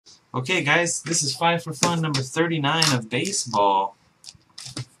Okay, guys, this is 5 for Fun number 39 of baseball.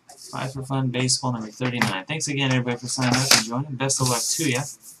 5 for Fun baseball number 39. Thanks again, everybody, for signing up and joining. Best of luck to you.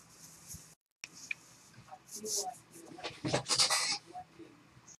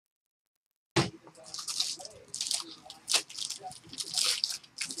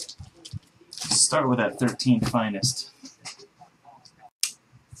 Start with that 13 finest.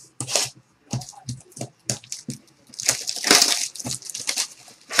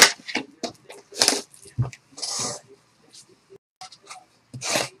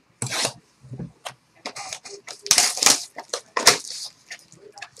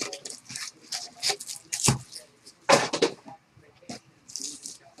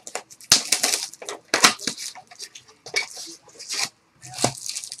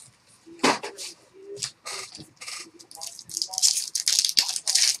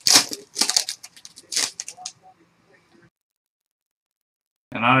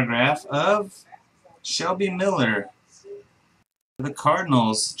 An autograph of Shelby Miller. For the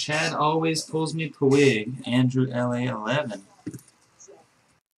Cardinals, Chad always pulls me Puig. Andrew LA 11.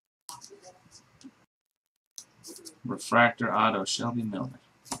 Refractor auto, Shelby Miller.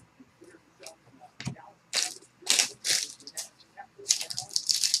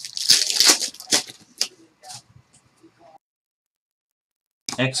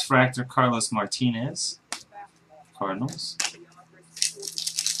 X-Fractor Carlos Martinez, Cardinals.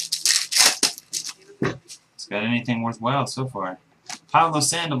 It's got anything worthwhile so far. Pablo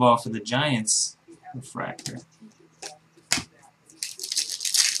Sandoval for the Giants, Refractor.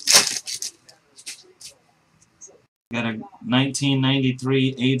 Got a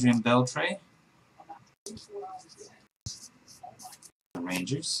 1993 Adrian Beltre, the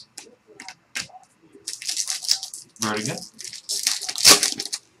Rangers. Vertigo.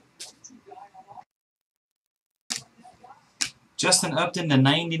 Justin Upton to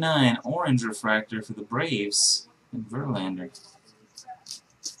 99, orange refractor for the Braves, and Verlander.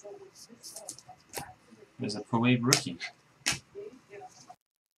 There's a Puig rookie.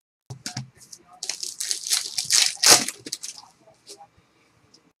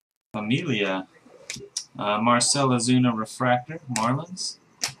 Familia, Marcell Ozuna refractor, Marlins.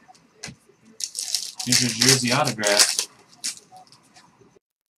 Here's your jersey autograph.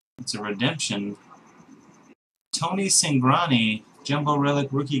 It's a redemption. Tony Cingrani, Jumbo Relic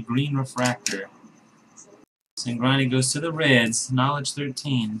Rookie Green Refractor. Cingrani goes to the Reds, Knowledge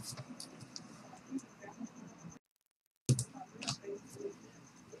 13.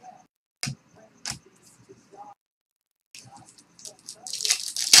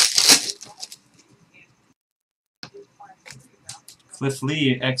 Cliff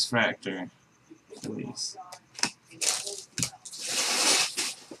Lee, X-Fractor. Phillies.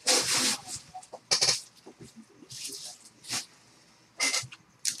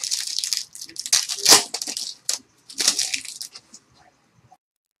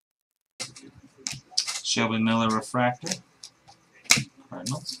 Shelby Miller refractor,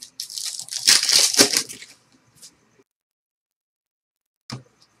 Cardinals.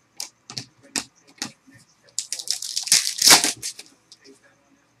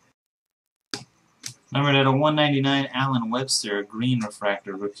 Numbered at a 199, Allen Webster, green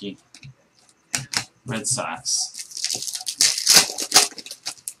refractor rookie, Red Sox.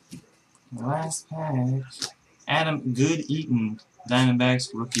 Last pack, Adam Good Eaton,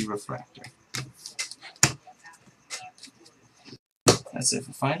 Diamondbacks rookie refractor. That's it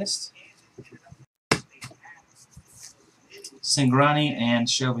for finest. Cingrani and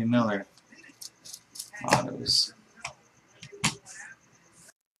Shelby Miller autos.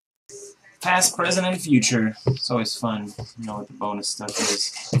 Past, present, and future. It's always fun to know what the bonus stuff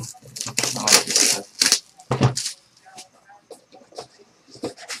is. I like this stuff.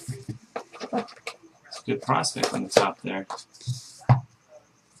 It's a good prospect on the top there.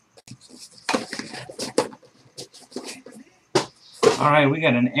 Alright, we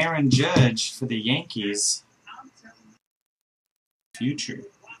got an Aaron Judge for the Yankees. Future.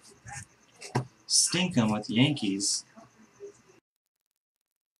 Stinkum with Yankees.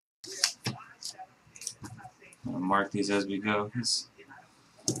 I'll mark these as we go. He's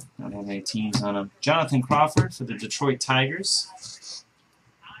don't have any teams on them. Jonathan Crawford for the Detroit Tigers.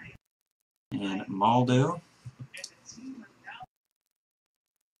 And Maldo.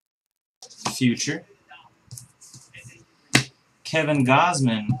 Future. Kevin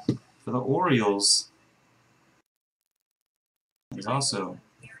Gausman for the Orioles. There's also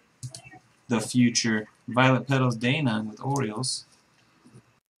the future. Violet Petals Dana with Orioles.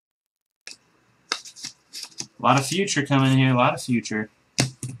 A lot of future coming here, a lot of future.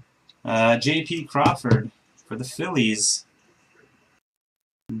 J.P. Crawford for the Phillies.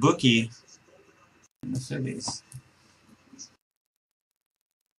 Bookie in the Phillies.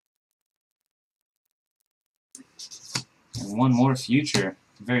 And one more future.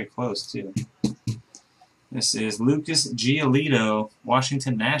 Very close, too. This is Lucas Giolito,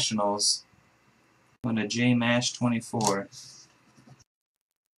 Washington Nationals. Going to J-Mash 24.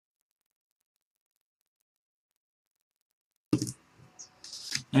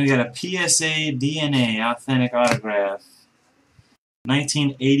 And we got a PSA DNA Authentic Autograph.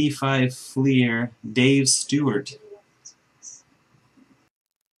 1985 Fleer, Dave Stewart.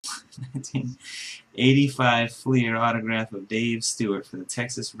 1985 Fleer autograph of Dave Stewart for the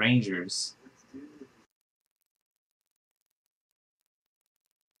Texas Rangers.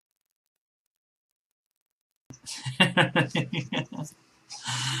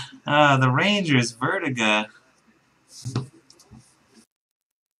 The Rangers, Vertiga.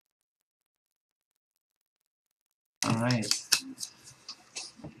 Alright.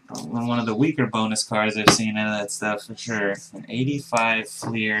 One of the weaker bonus cards I've seen out of that stuff for sure. An 85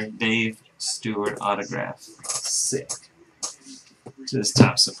 Fleer Dave Stewart autograph. Sick. Just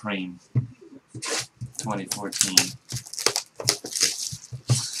Top Supreme. 2014.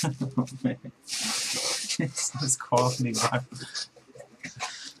 This quality box.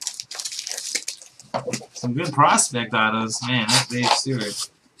 Some good prospect autos. Man, that's Dave Stewart.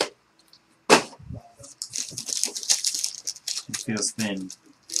 It feels thin.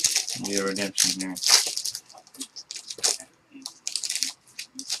 Maybe a redemption here.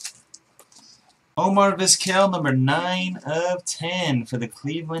 Omar Vizquel, number 9 of 10 for the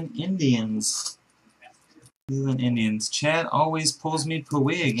Cleveland Indians. Cleveland Indians. Chad always pulls me per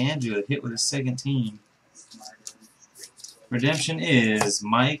wig. Andrew, hit with his second team. Redemption is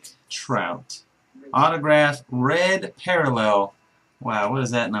Mike Trout. Autograph, red parallel. Wow, what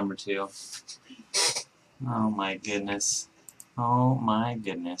is that number 2? Oh my goodness. Oh my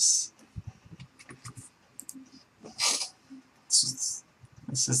goodness. This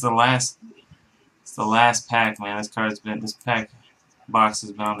is the last. It's the last pack, man. This pack box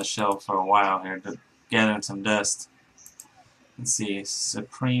has been on the shelf for a while here, gathering some dust. Let's see,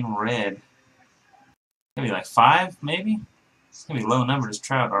 Supreme Red. Maybe like 5, maybe. It's gonna be low numbers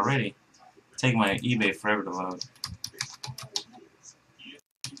Trout already. Taking my eBay forever to load.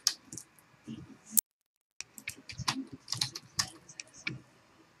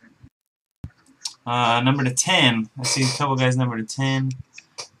 Number to 10. I see a couple guys number to 10.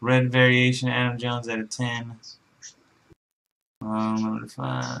 Red variation, Adam Jones out of 10. Number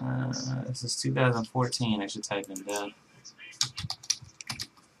 5. This is 2014. I should type in down.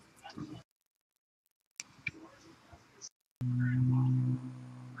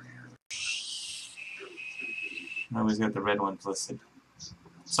 Nobody's got the red one listed.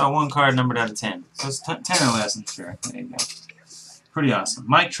 Saw one card numbered out of 10. So it's 10 or less, I'm sure. There you go. Pretty awesome.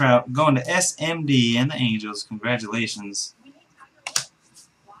 Mike Trout going to SMD and the Angels. Congratulations.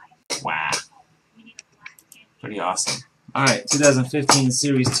 Wow. Pretty awesome. Alright, 2015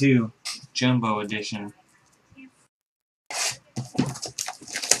 Series 2 Jumbo Edition.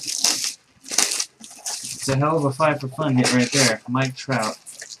 It's a hell of a 5 for fun hit right there. Mike Trout.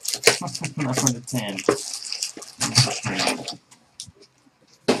 Number 10.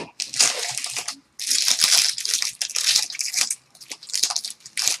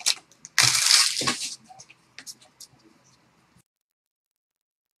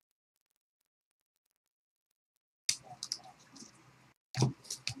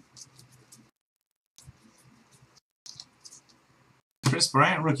 Chris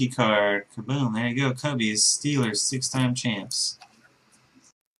Bryant rookie card. Kaboom. There you go. Cubbies. Steelers. 6-time champs.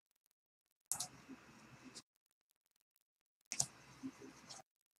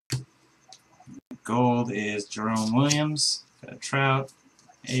 Gold is Jerome Williams. Got Trout.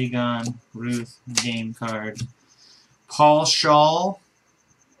 Agon. Ruth. Game card. Paul Shaw.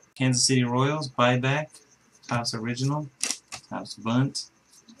 Kansas City Royals. Buyback. Topps original. Topps bunt.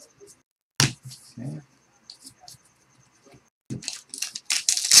 Okay.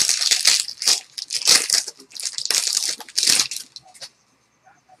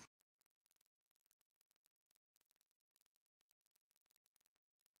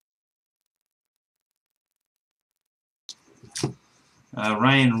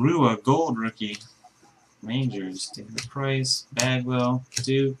 Ryan Rua, gold rookie. Rangers. David Price, Bagwell,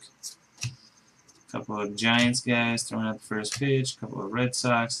 Duke. A couple of Giants guys throwing out the first pitch. A couple of Red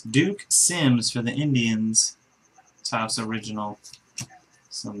Sox. Duke Sims for the Indians. Topps original.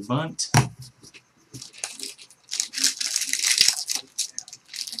 Some bunt.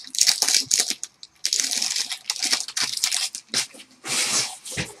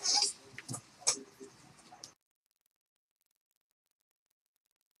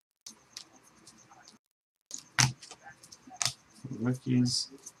 Rookies.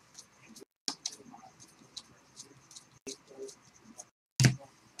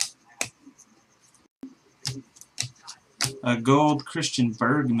 A gold Christian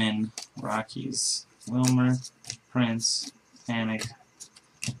Bergman, Rockies. Wilmer, Prince, Panic,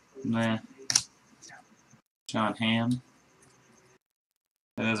 meh. John Hamm.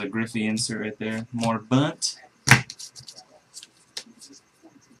 There's a Griffey insert right there. More bunt.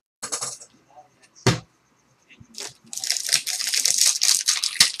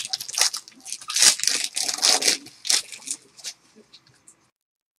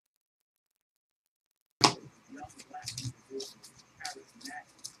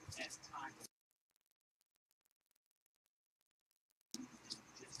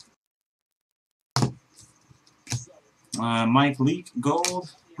 Mike Leake,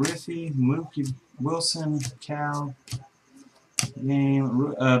 gold. Griffey, Mookie Wilson, Cal.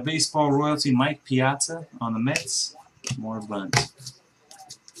 Game. Baseball royalty, Mike Piazza on the Mets. More bunt.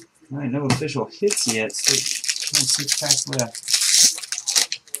 All right, no official hits yet. Six packs left.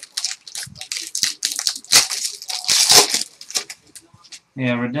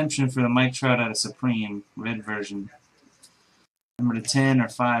 Yeah, redemption for the Mike Trout out of Supreme, red version. Number to 10 or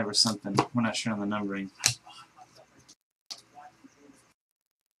 5 or something. We're not sure on the numbering.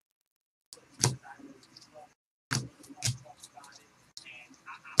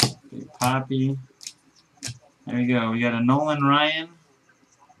 Big Poppy. There we go. We got a Nolan Ryan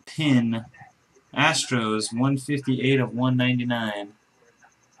pin. Astros, 158 of 199.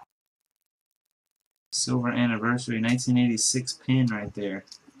 Silver anniversary, 1986 pin right there.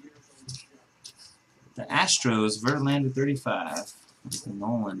 The Astros, Verlander 35. That's the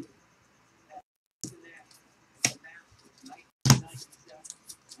Nolan.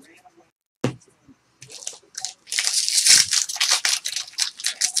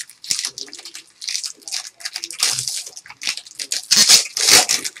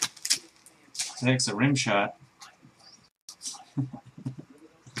 That's a rim shot.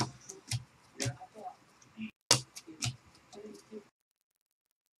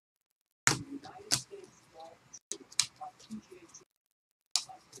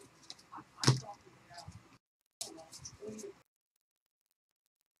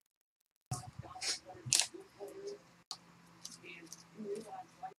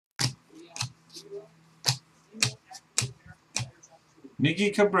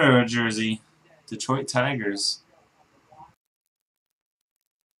 Miggy Cabrera jersey. Detroit Tigers.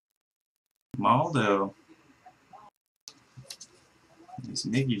 Maldo. This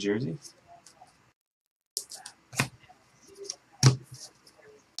Miggy jersey.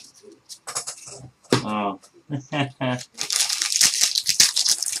 Oh.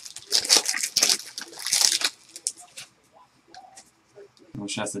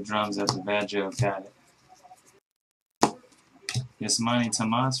 Wish that's the drums at the bad joke. Got it. Yasmani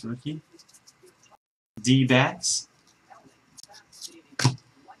Tomas, rookie. D-backs.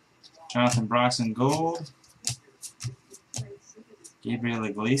 Jonathan Broxton, gold. Gabriel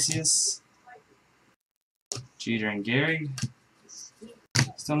Iglesias. Jeter and Gary.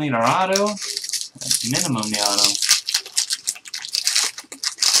 Still need our auto. At minimum, the auto.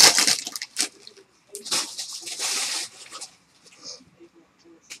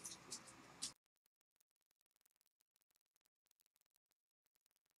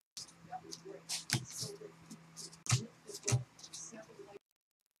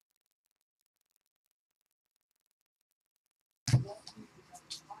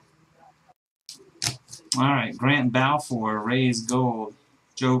 Alright, Grant Balfour, Rays gold.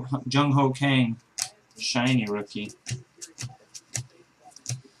 Jung Ho Kang, shiny rookie.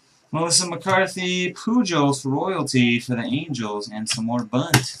 Melissa McCarthy, Pujols royalty for the Angels, and some more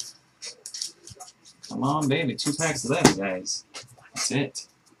bunt. Come on, baby. 2 packs left, guys. That's it.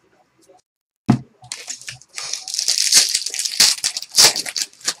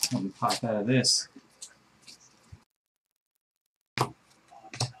 Let me pop out of this.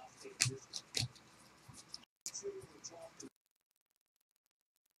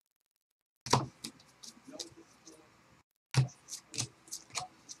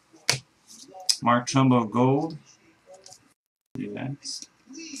 Mark Trumbo gold. Yes.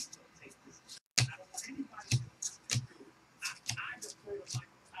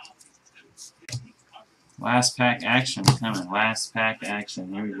 Last pack action coming. Last pack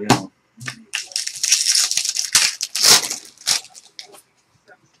action. Here we go.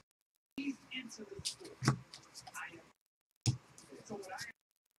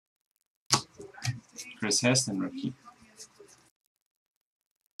 Chris Heston rookie.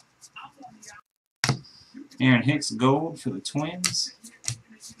 Aaron Hicks gold for the Twins.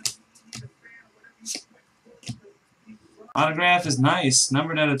 Autograph is nice.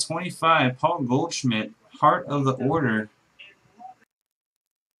 Numbered out of 25. Paul Goldschmidt. Heart of the Order.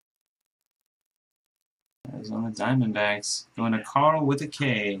 Arizona Diamondbacks. Going to Carl with a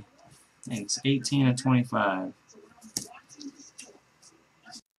K. Thanks. 18 of 25.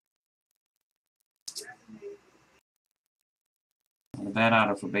 And a bad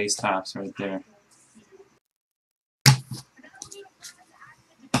auto for base tops right there.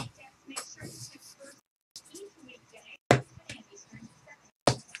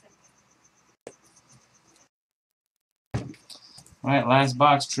 Alright, last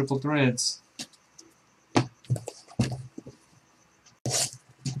box, triple threads.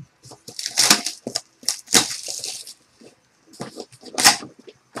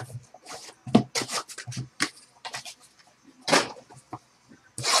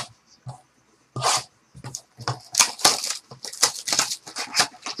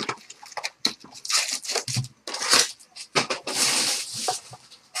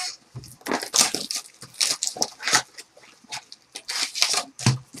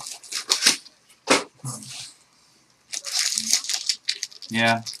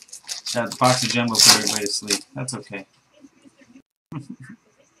 Yeah, that box of jumbo put everybody to sleep. That's okay.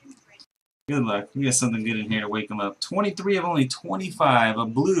 Good luck. We got something good in here to wake them up. 23 of only 25. A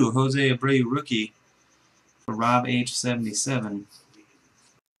blue Jose Abreu rookie for Rob H77.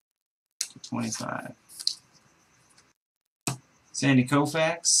 25. Sandy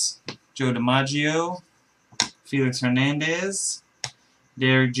Koufax, Joe DiMaggio, Felix Hernandez,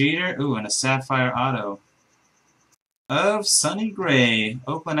 Derek Jeter. Ooh, and a sapphire auto of Sonny Gray.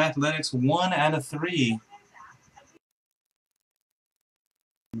 Oakland Athletics, 1 out of 3.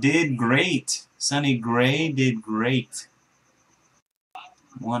 Did great. Sonny Gray did great.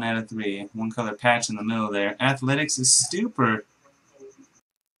 1 out of 3. One color patch in the middle there. Athletics is Stuper.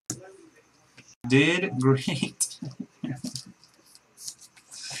 Did great.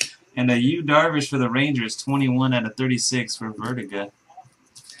 And a Yu Darvish for the Rangers, 21 out of 36 for Vertiga.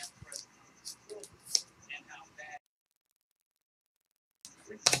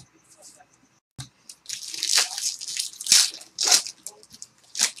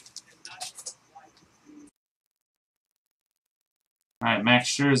 Alright, Max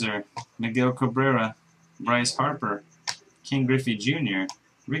Scherzer, Miguel Cabrera, Bryce Harper, King Griffey Jr.,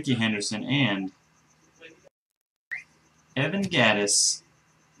 Ricky Henderson, and Evan Gattis.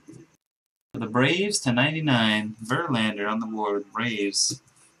 For the Braves to 99, Verlander on the board with Braves.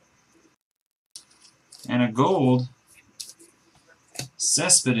 And a gold,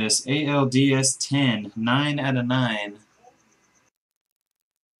 Cespedes, ALDS 10, 9 out of 9.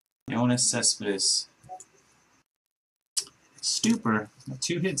 Jonas Cespedes. Stuper,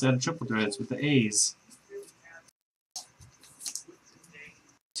 2 hits out of triple threads with the A's.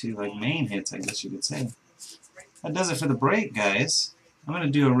 2 like main hits, I guess you could say. That does it for the break, guys. I'm going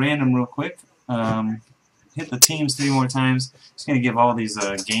to do a random real quick. Hit the teams 3 more times. Just going to give all these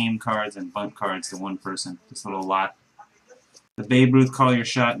game cards and bunt cards to one person. Just a little lot. The Babe Ruth Call Your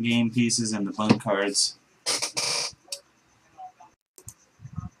Shot game pieces and the bunt cards.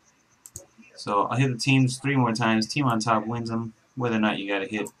 So I'll hit the teams 3 more times. Team on top wins them. Whether or not you got a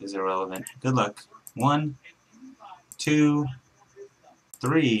hit is irrelevant. Good luck. 1, 2,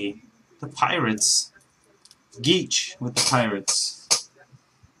 3. The Pirates. Geach with the Pirates.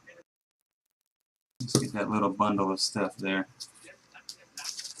 Let's get that little bundle of stuff there.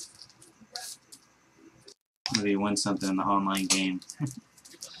 Maybe you win something in the online game.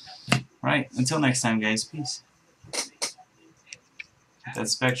 Alright, until next time, guys. Peace. Get that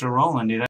Spectra rolling, dude.